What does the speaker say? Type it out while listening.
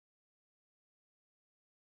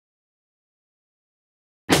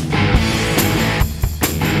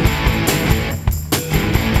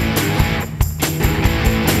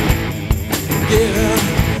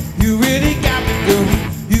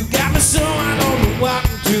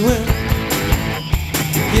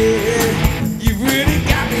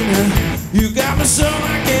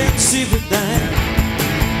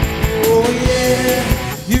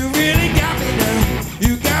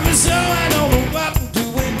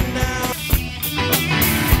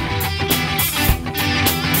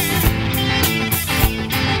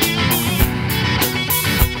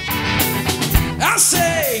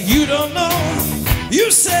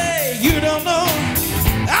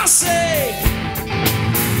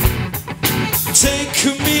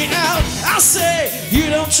say you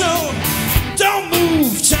don't show, don't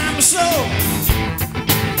move, time is slow.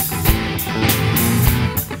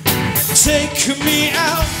 Take me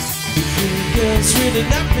out, the girls really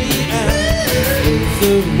knock me out. Leave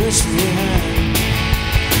the rest behind.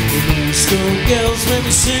 The stone girls when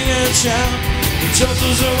we sing and shout. The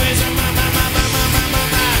totals always on my mind.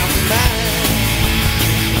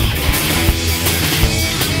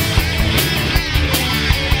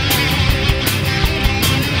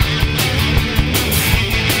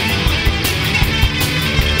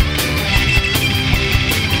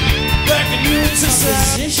 Back in your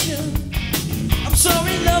position. I'm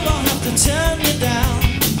sorry, love, I'll have to turn you down.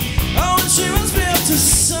 Oh, and she was built to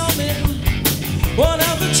sell me. One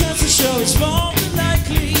of the chances show it's more than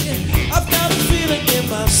likely. I've got a feeling in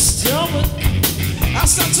my stomach. I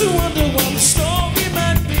start to wonder what the story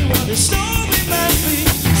might be, what the story might be.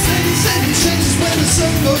 City changes when the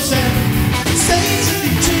sun goes down.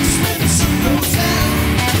 City changes when the sun goes down.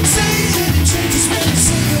 City changes when the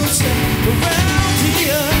sun goes down. Around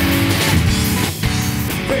here,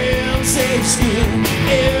 real safe skin.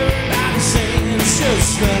 Everybody's saying it's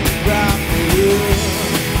just not right for you.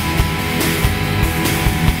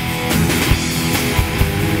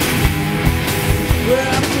 Well,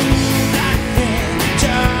 I move like that,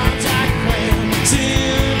 charge like cram,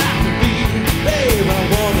 till I can be, babe, I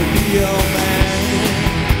wanna be your man.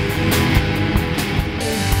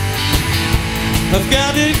 I've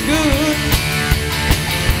got it good.